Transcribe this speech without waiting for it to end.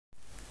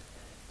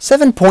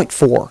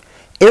7.4,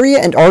 area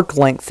and arc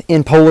length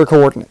in polar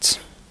coordinates.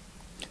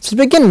 So to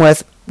begin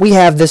with, we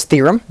have this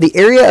theorem, the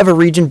area of a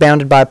region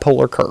bounded by a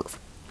polar curve.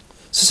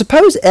 So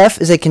suppose f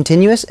is a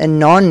continuous and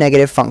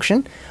non-negative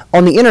function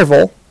on the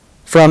interval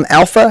from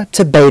alpha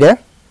to beta,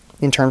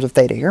 in terms of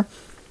theta here,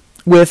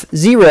 with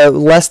 0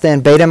 less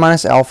than beta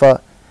minus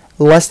alpha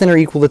less than or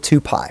equal to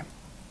 2 pi.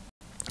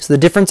 So the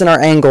difference in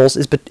our angles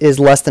is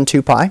less than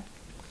 2 pi.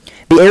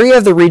 The area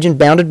of the region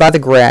bounded by the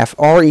graph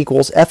r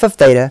equals f of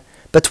theta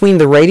between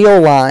the radial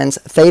lines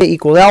theta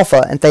equals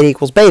alpha and theta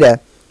equals beta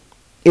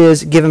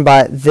is given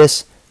by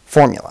this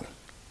formula.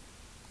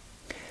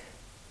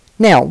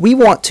 Now, we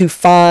want to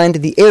find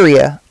the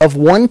area of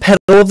one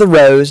petal of the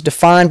rose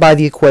defined by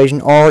the equation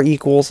r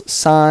equals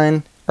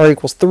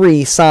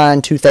 3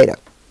 sine 2 theta.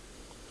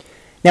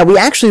 Now, we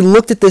actually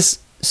looked at this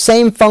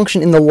same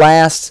function in the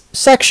last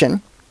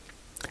section,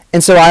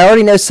 and so I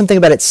already know something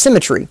about its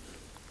symmetry.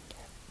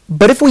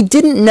 But if we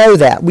didn't know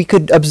that, we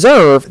could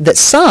observe that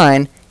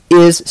sine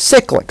is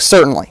cyclic,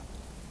 certainly.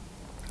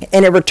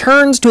 And it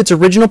returns to its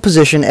original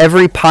position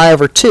every pi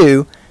over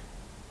 2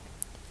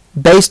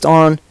 based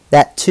on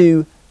that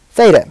 2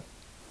 theta.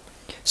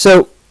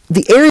 So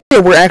the area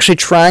we're actually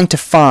trying to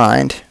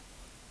find,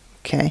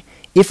 okay,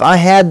 if I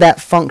had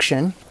that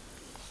function,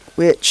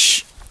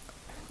 which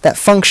that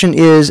function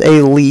is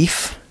a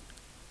leaf,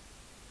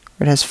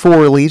 it has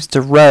 4 leaves, it's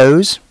a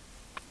rose,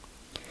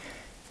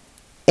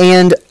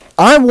 and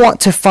I want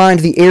to find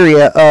the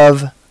area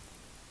of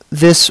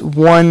this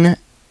one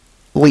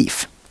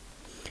leaf.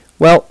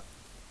 Well,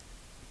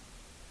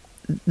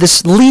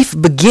 this leaf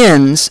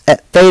begins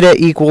at theta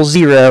equals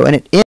 0 and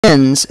it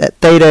ends at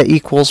theta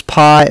equals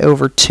pi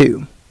over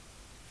 2.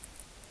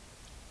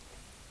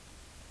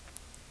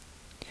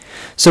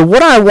 So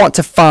what I want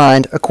to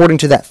find, according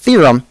to that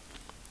theorem,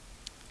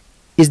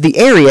 is the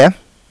area,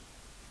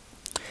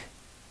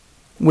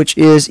 which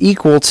is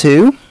equal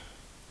to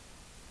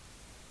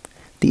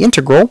the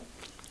integral,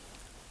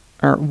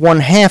 or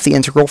 1/2 the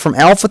integral from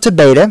alpha to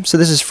beta, so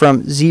this is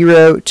from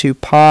 0 to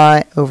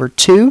pi over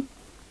 2,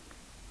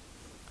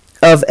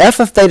 of f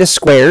of theta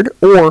squared,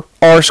 or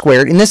r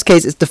squared. In this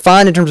case, it's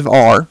defined in terms of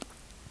r,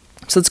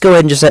 so let's go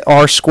ahead and just say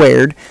r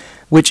squared,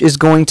 which is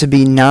going to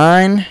be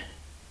 9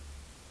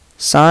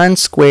 sine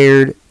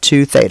squared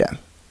 2 theta,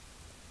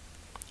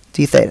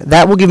 d theta.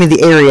 That will give me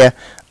the area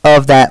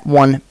of that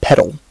one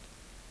petal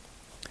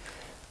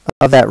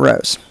of that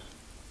rose.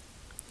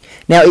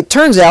 Now, it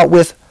turns out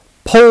with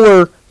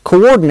polar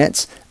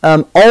coordinates,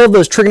 all of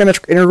those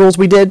trigonometric integrals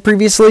we did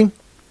previously,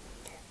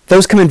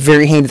 those come in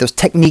very handy, those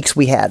techniques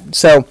we had.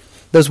 So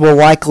those will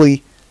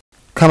likely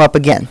come up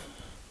again.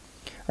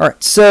 All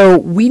right, so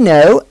we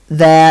know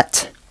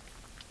that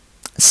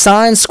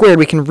sine squared,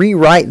 we can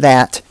rewrite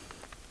that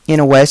in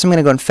a way. So I'm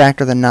going to go and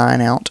factor the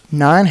 9 out.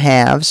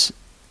 9/2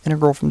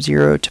 integral from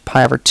 0 to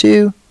pi over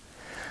 2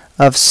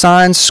 of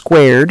sine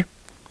squared,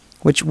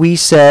 which we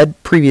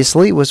said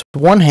previously was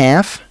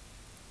 1/2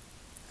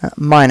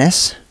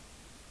 minus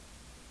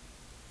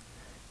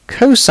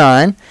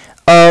cosine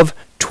of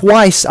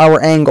twice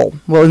our angle.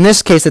 Well, in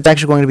this case, it's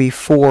actually going to be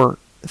 4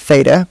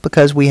 theta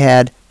because we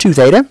had 2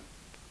 theta,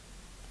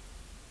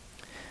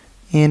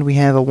 and we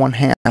have a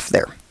 1/2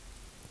 there.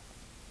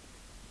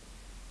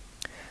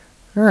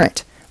 All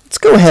right, let's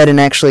go ahead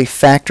and actually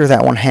factor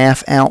that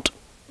 1/2 out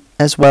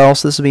as well.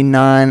 So this will be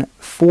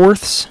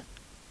 9/4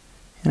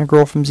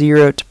 integral from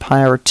 0 to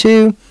pi over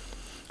 2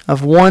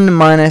 of 1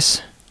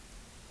 minus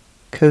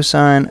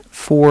cosine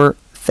 4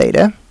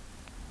 theta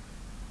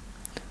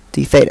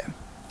d theta.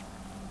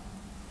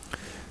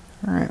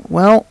 All right,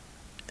 well,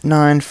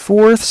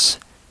 9/4,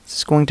 this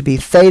is going to be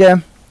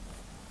theta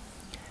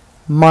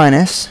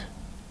minus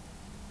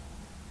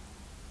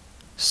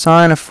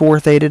sine of 4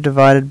 theta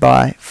divided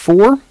by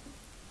 4,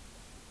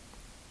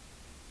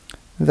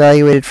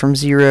 evaluated from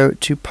 0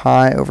 to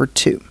pi over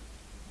 2.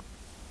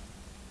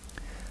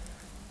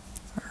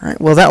 All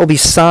right, well, that will be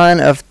sine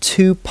of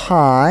 2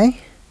 pi,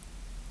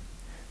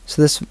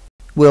 so this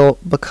will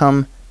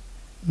become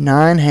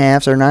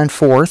 9/2 or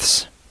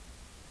 9/4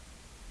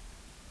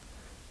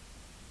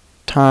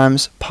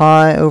 times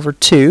pi over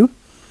 2,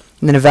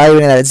 and then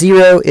evaluating that at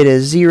 0, it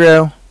is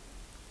 0,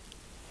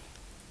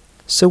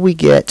 so we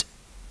get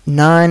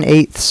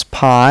 9/8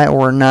 pi,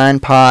 or 9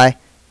 pi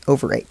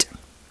over 8.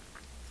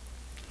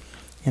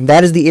 And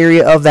that is the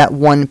area of that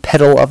one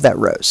petal of that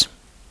rose.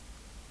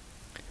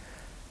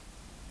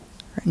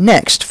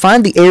 Next,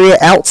 find the area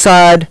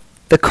outside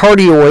the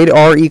cardioid,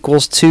 r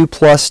equals 2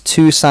 plus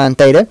 2 sine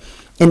theta,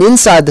 and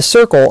inside the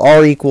circle,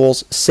 r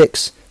equals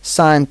 6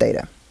 sine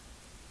theta.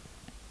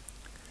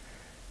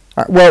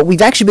 All right, well,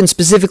 we've actually been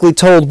specifically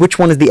told which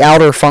one is the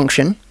outer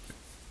function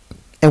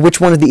and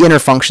which one is the inner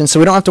function, so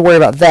we don't have to worry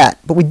about that.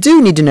 But we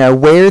do need to know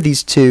where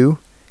these two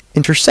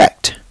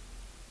intersect.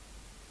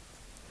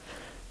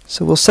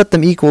 So we'll set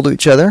them equal to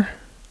each other.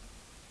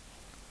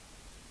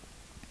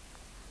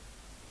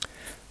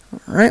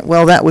 All right,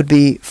 well, that would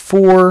be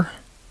 4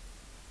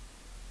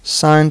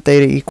 sine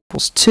theta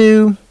equals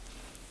 2,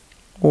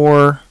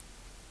 or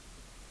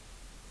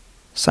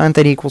sine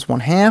theta equals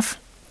 1/2.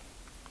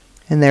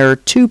 And there are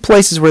two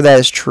places where that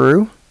is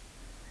true.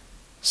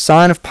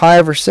 Sine of pi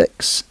over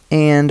 6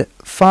 and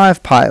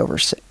 5 pi over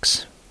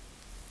 6.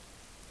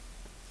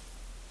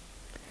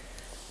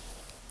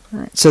 All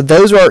right, so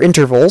those are our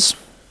intervals.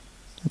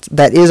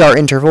 That is our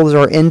interval. Those are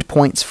our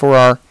endpoints for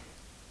our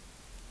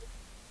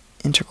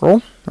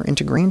integral, or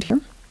integrand here.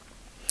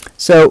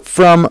 So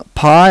from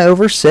pi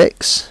over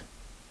 6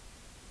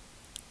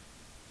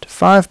 to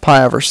 5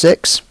 pi over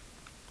 6.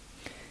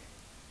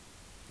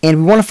 And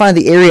we want to find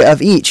the area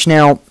of each.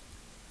 Now,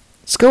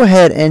 let's go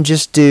ahead and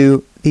just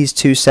do these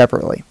two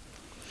separately.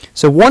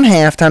 So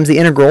 1/2 times the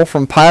integral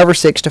from pi over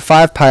 6 to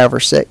 5 pi over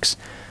 6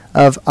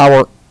 of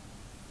our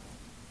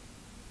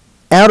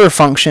outer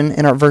function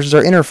and versus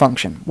our inner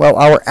function. Well,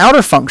 our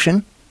outer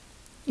function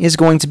is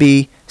going to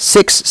be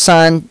 6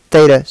 sine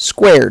theta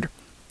squared,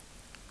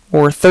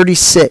 or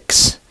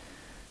 36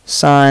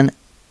 sine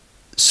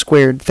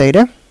squared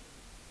theta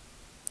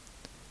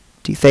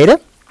d theta.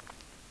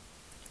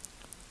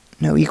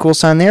 No equal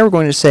sign there. We're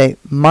going to say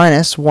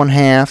minus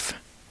 1/2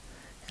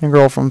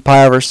 integral from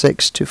pi over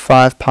 6 to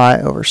 5 pi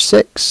over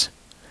 6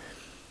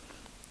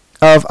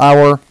 of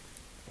our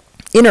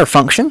inner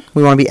function.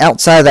 We want to be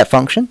outside of that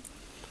function.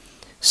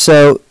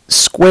 So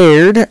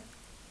squared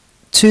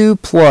 2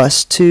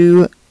 plus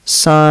 2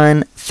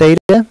 sine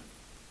theta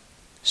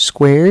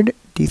squared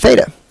d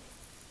theta.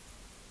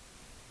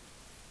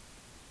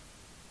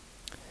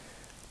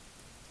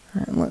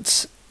 All right,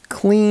 let's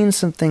clean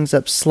some things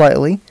up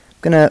slightly.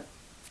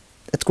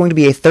 It's going to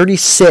be a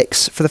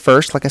 36 for the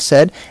first, like I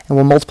said, and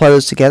we'll multiply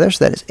those together.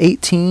 So that is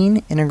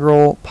 18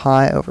 integral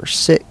pi over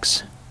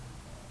 6,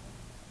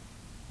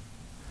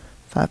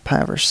 5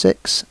 pi over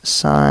 6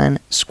 sine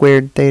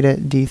squared theta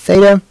d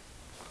theta.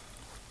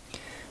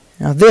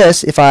 Now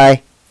this,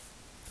 I'm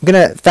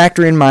going to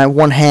factor in my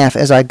 1/2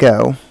 as I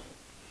go.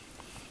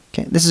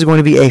 Okay, this is going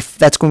to be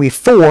that's going to be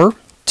 4,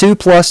 2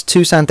 plus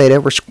 2 sine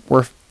theta.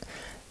 We're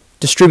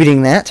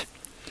distributing that.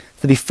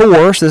 It'll be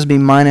 4, so this will be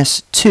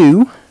minus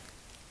 2.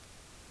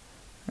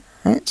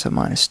 All right, so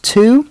minus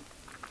 2.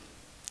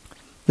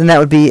 Then that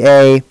would be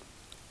an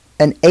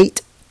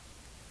 8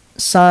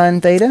 sine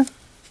theta.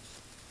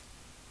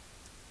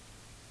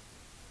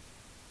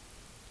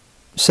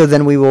 So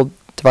then we will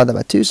divide that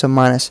by 2, so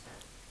minus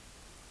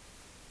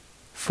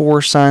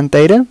 4 sine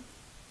theta.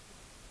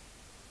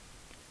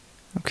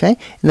 Okay,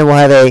 and then we'll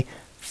have a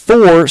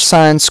 4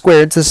 sine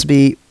squared, so this will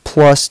be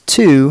plus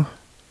 2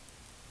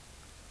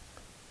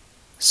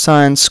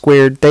 sine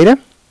squared theta.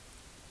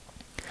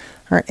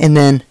 All right, and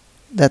then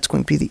that's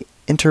going to be the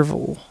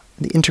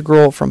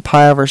integral from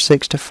pi over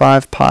 6 to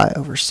 5 pi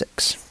over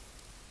 6.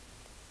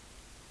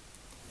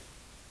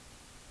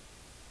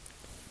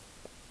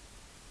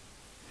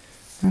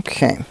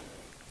 Okay.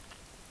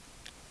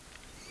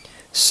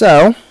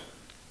 So,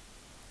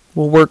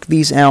 we'll work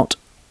these out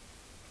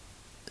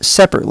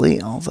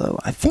separately, although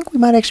I think we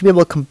might actually be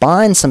able to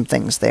combine some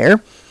things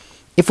there.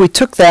 If we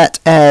took that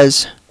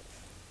as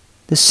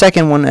the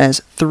second one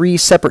as 3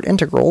 separate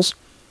integrals,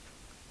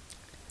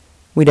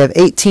 we'd have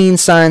 18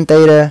 sine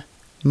theta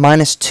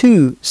minus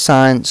 2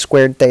 sine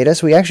squared theta,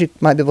 so we actually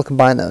might be able to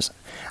combine those.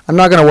 I'm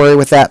not going to worry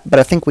with that, but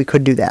I think we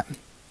could do that.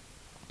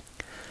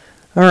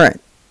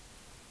 Alright.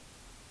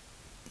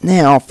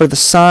 Now, for the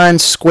sine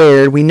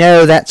squared, we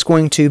know that's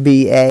going to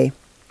be a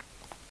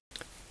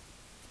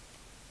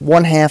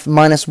 1/2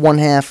 minus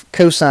 1/2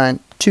 cosine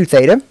 2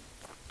 theta.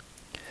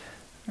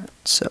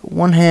 So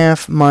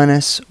 1/2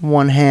 minus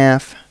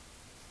 1/2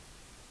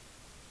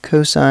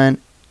 cosine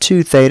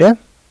 2 theta.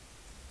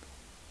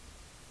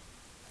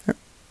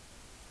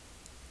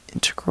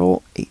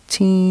 Integral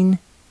 18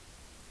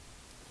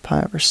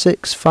 pi over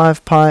 6,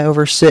 5 pi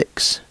over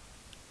 6.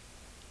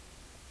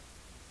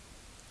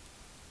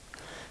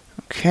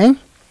 Okay,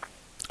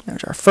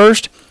 there's our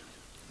first,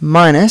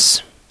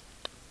 minus,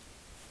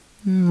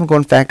 we'll go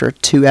and factor a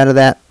 2 out of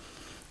that,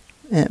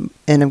 and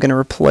I'm going to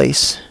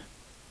replace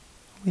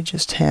what we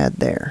just had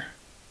there.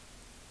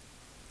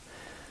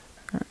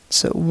 All right,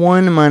 so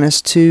 1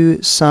 minus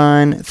 2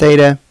 sine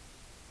theta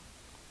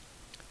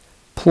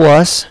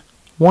plus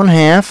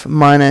 1/2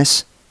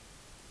 minus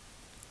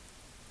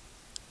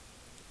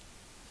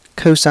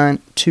cosine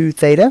 2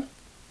 theta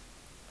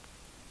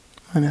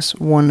minus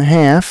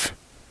 1/2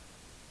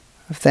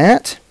 of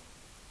that,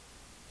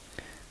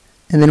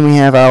 and then we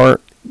have our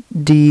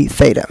d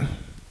theta.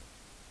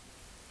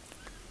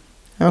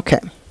 Okay.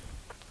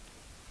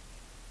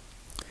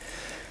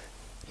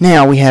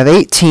 Now we have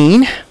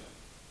 18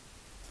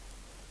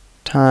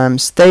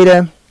 times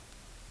theta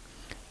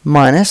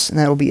minus, and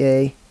that will be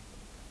a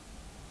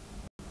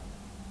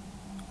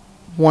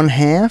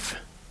 1/2.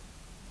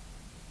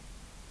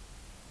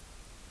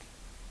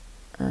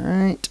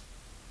 Alright,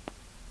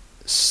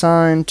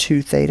 sine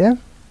 2 theta.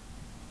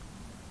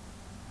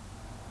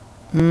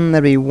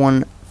 That'd be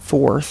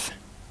 1/4.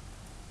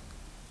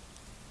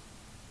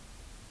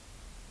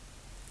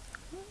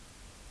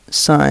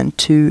 Sine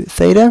 2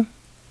 theta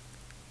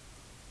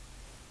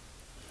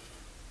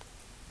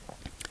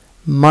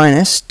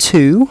minus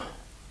 2,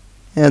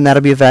 and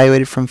that'll be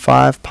evaluated from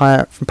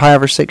pi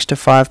over 6 to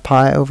 5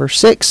 pi over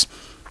 6.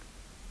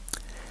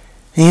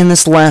 And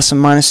this last one,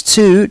 minus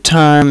 2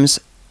 times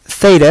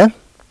theta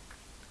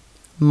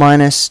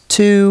minus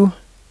 2,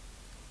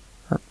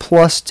 or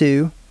plus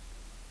 2,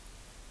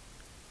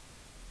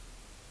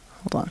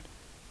 hold on,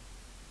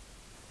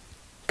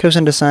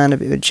 cosine to sine, it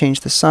would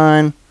change the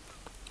sign,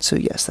 so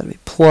yes, that would be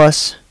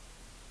plus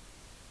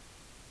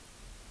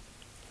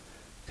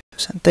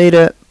cosine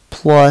theta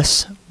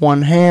plus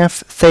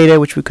 1/2 theta,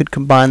 which we could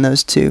combine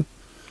those two,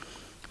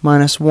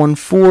 minus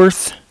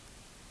 1/4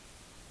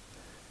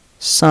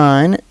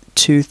 sine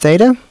 2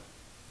 theta,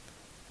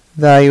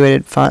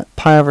 evaluated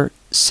pi over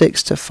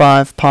 6 to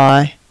 5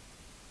 pi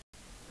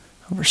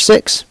over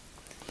 6,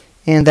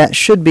 and that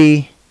should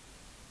be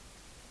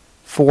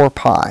 4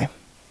 pi,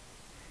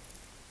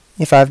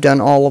 if I've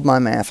done all of my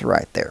math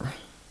right there.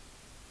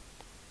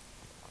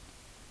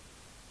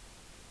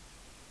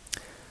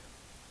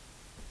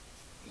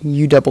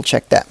 You double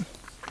check that.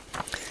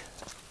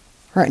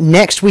 All right,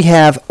 next we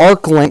have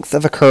arc length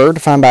of a curve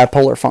defined by a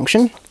polar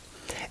function.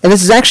 And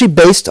this is actually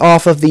based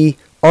off of the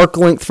arc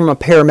length from a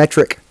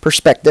parametric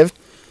perspective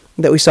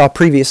that we saw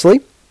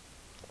previously.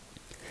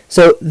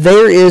 So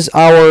there is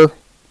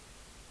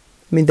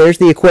there's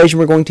the equation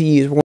we're going to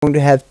use. We're going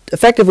to have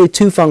effectively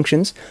two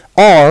functions,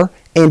 r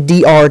and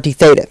dr d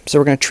theta. So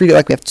we're going to treat it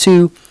like we have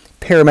two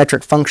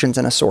parametric functions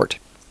in a sort.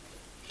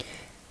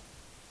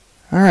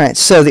 Alright,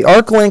 so the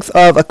arc length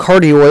of a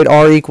cardioid,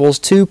 r equals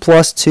 2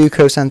 plus 2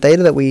 cosine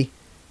theta that we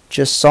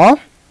just saw.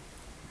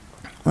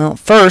 Well,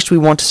 first we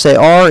want to say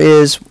r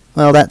is,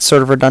 well, that's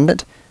sort of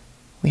redundant.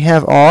 We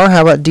have r,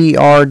 how about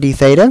dr d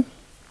theta?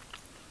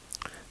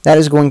 That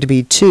is going to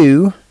be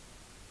 2,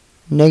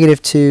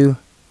 negative 2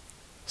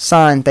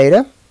 sine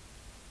theta.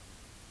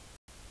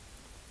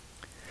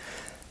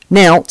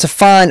 Now, to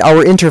find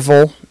our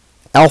interval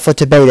alpha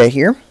to beta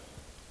here,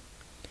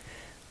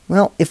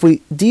 well, if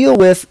we deal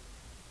with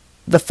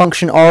the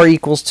function r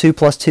equals 2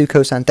 plus 2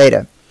 cosine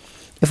theta,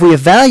 if we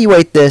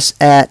evaluate this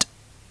at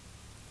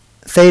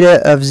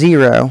theta of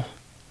 0,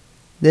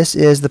 this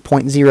is the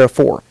point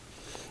 0.04.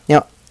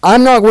 Now,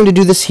 I'm not going to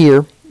do this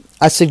here.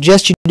 I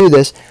suggest you do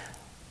this.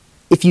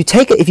 If you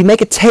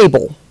make a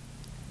table,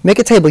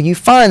 you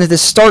find that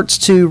this starts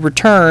to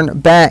return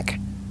back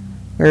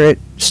where it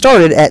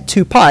started at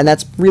 2 pi, and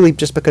that's really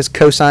just because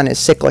cosine is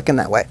cyclic in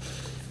that way.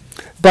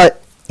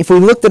 But if we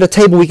looked at a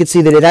table, we could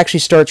see that it actually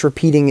starts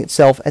repeating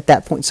itself at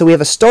that point. So we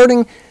have a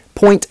starting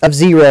point of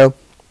 0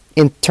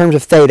 in terms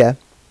of theta,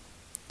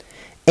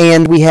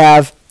 and we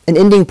have an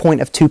ending point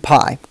of 2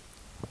 pi,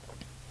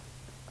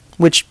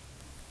 which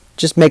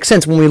just makes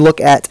sense when we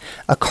look at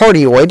a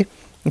cardioid.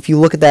 If you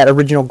look at that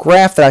original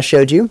graph that I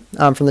showed you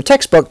from the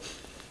textbook,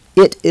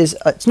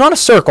 it's not a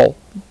circle,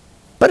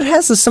 but it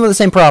has some of the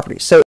same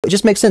properties. So it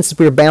just makes sense if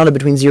we are bounded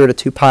between 0 to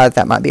 2 pi,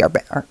 that might be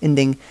our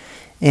ending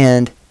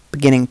and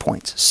beginning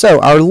points.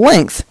 So our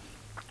length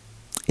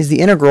is the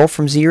integral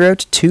from 0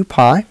 to 2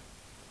 pi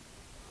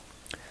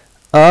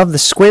of the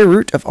square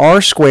root of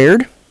r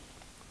squared,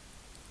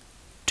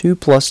 2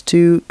 plus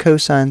 2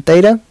 cosine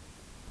theta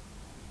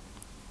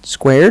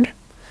squared,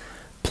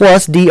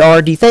 plus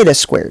dr d theta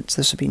squared.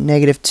 So this would be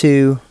negative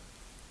 2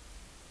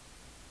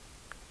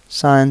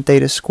 sine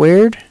theta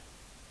squared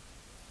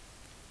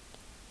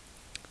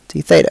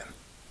d theta.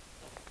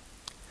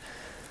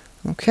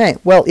 Okay,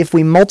 well, if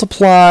we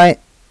multiply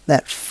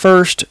that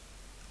first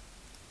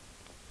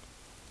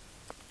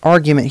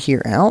argument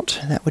here out,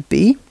 that would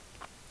be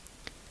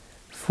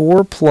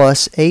 4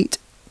 plus 8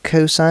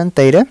 cosine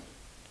theta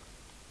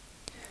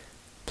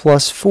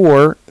plus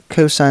 4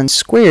 cosine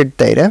squared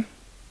theta.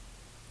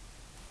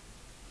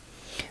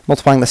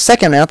 Multiplying the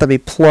second out, that would be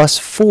plus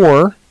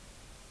 4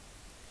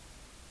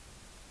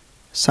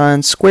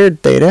 sine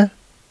squared theta.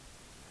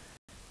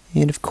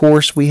 And of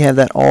course, we have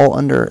that all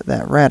under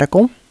that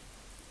radical.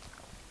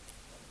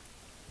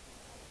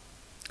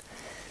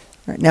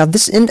 Right, now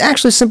this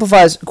actually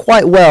simplifies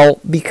quite well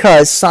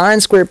because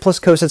sine squared plus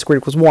cosine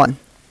squared equals 1.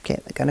 Okay,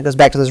 that kind of goes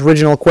back to those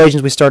original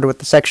equations we started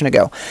with a section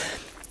ago.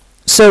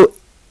 So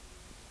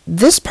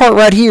this part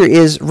right here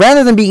is,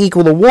 rather than being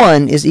equal to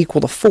 1, is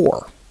equal to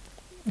 4.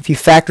 If you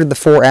factored the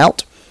 4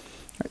 out.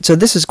 Right, so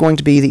this is going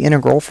to be the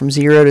integral from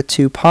 0 to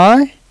 2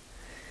 pi,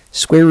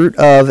 square root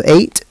of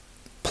 8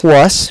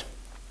 plus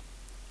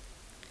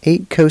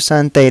 8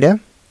 cosine theta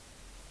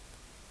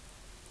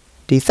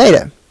d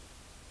theta.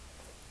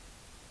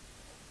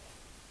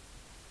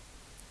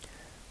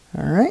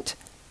 Alright,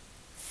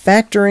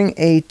 factoring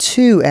a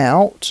 2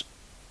 out,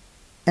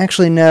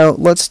 actually no,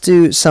 let's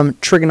do some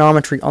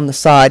trigonometry on the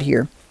side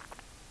here.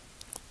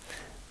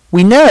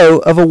 We know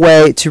of a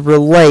way to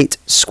relate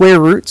square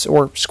roots,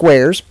 or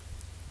squares,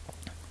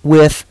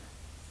 with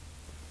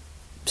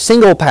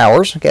single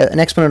powers, okay, an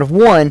exponent of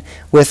 1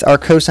 with our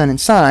cosine and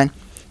sine.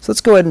 So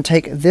let's go ahead and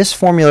take this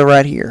formula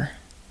right here.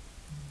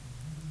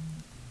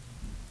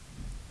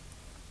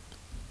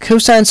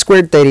 Cosine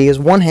squared theta is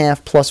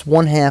 1/2 plus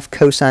 1/2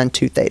 cosine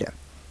 2 theta.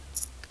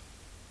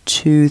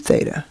 2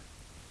 theta.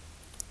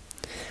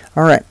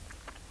 Alright.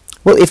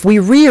 Well, if we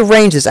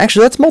rearrange this,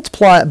 actually let's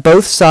multiply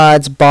both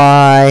sides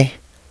by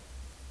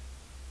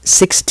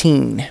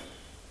 16.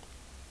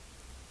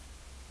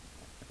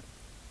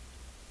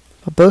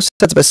 both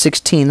sides by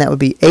 16. That would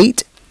be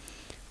 8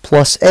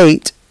 plus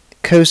 8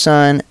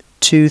 cosine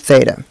 2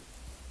 theta.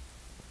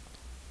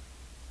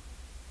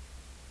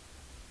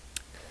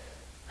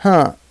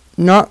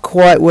 Not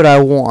quite what I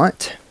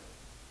want.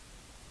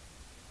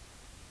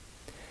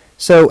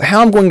 So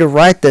how I'm going to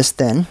write this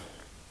then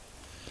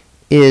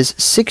is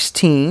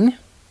 16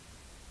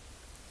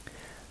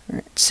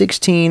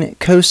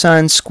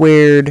 cosine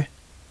squared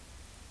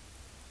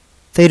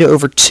theta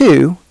over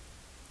 2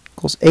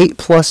 equals 8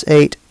 plus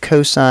 8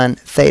 cosine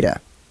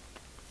theta.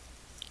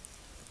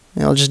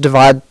 And I'll just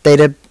divide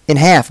theta in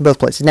half in both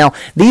places. Now,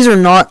 these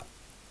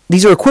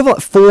are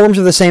equivalent forms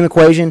of the same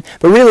equation,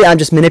 but really I'm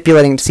just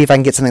manipulating to see if I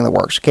can get something that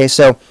works. Okay,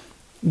 so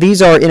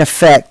these are in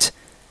effect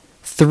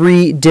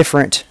 3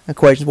 different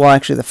equations. Well,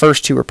 actually, the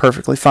first 2 are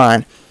perfectly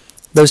fine.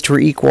 Those 2 are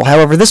equal.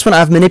 However, this one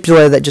I've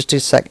manipulated that just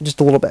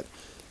a little bit.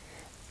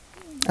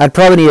 I'd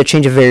probably need to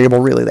change a variable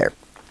really there.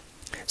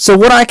 So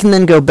what I can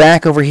then go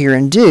back over here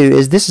and do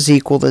is this is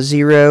equal to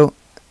 0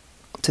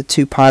 to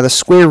 2 pi the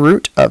square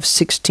root of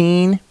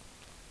 16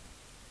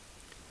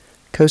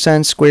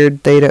 cosine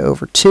squared theta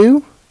over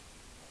 2,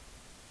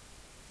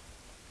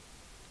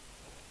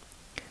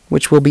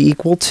 which will be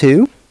equal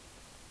to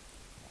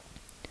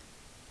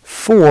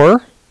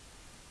 4,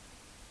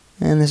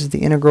 and this is the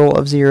integral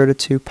of 0 to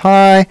 2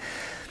 pi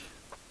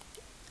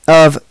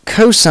of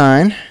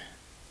cosine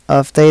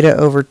of theta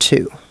over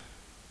 2.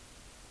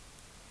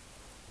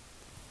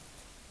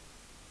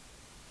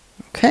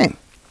 Okay,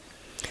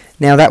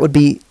 now that would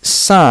be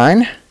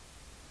sine,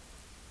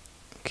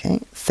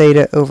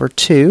 theta over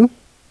 2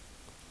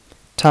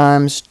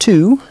 times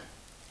 2,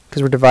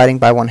 because we're dividing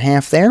by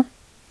 1/2 there.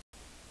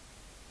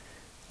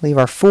 Leave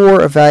our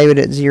 4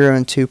 evaluated at 0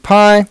 and 2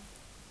 pi.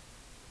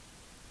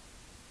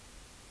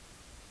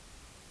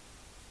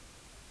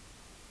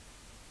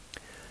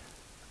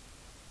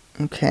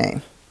 Okay.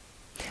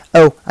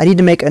 Oh, I need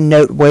to make a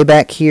note way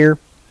back here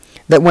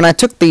that when I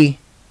took the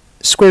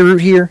square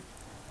root here,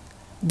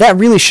 that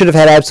really should have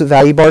had absolute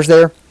value bars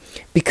there.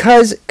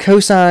 Because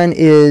cosine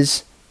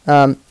is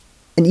an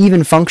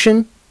even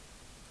function,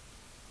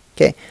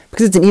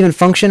 because it's an even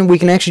function, we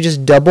can actually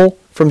just double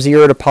from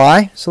 0 to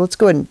pi. So let's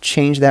go ahead and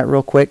change that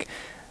real quick.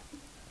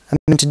 I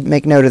meant to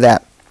make note of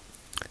that.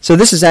 So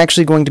this is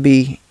actually going to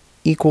be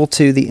equal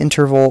to the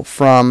interval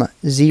from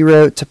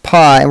 0 to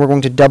pi, and we're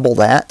going to double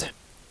that.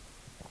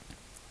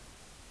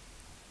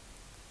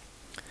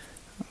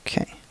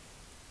 Okay.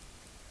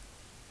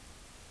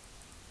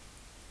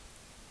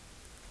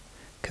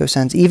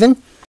 Cosine's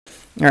even.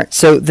 All right,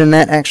 so then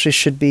that actually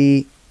should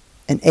be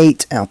an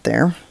 8 out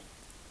there.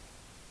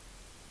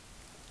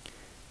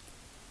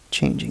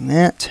 Changing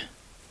that.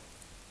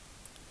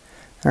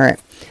 All right,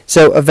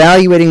 so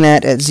evaluating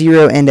that at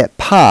 0 and at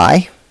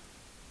pi,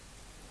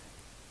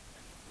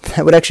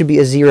 that would actually be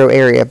a 0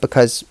 area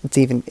because it's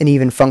an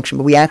even function,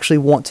 but we actually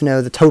want to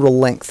know the total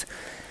length.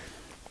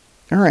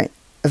 All right,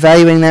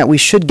 evaluating that, we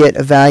should get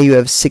a value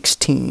of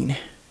 16,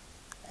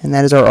 and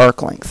that is our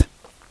arc length.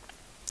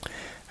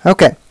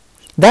 Okay,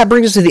 that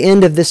brings us to the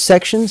end of this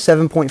section,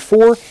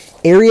 7.4,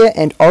 area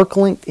and arc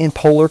length in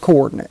polar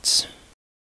coordinates.